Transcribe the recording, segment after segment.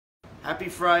Happy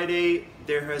Friday.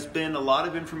 There has been a lot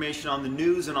of information on the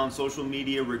news and on social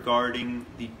media regarding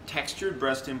the textured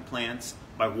breast implants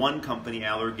by one company,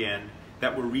 Allergan,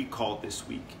 that were recalled this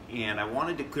week. And I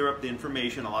wanted to clear up the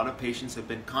information. A lot of patients have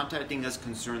been contacting us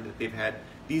concerned that they've had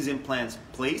these implants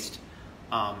placed.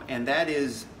 And that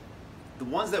is, the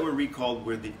ones that were recalled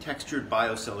were the textured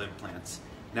BIOCell implants.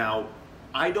 Now,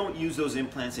 I don't use those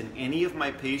implants in any of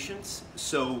my patients,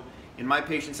 so in my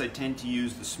patients I tend to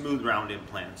use the smooth round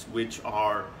implants, which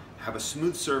have a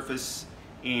smooth surface,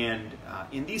 and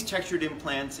in these textured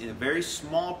implants, in a very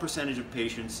small percentage of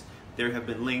patients, there have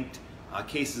been linked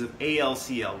cases of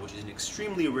ALCL, which is an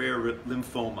extremely rare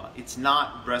lymphoma. It's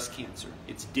not breast cancer,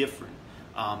 it's different.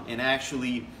 And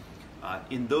actually,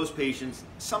 in those patients,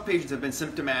 some patients have been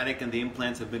symptomatic and the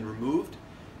implants have been removed.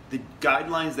 The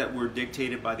guidelines that were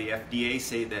dictated by the FDA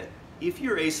say that if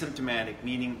you're asymptomatic,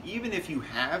 meaning even if you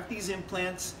have these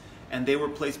implants and they were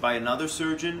placed by another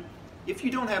surgeon, if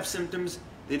you don't have symptoms,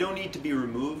 they don't need to be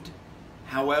removed.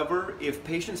 However, if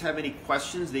patients have any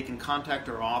questions, they can contact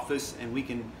our office and we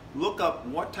can look up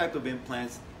what type of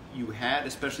implants you had,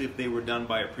 especially if they were done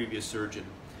by a previous surgeon.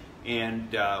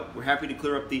 And we're happy to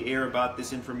clear up the air about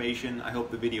this information. I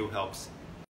hope the video helps.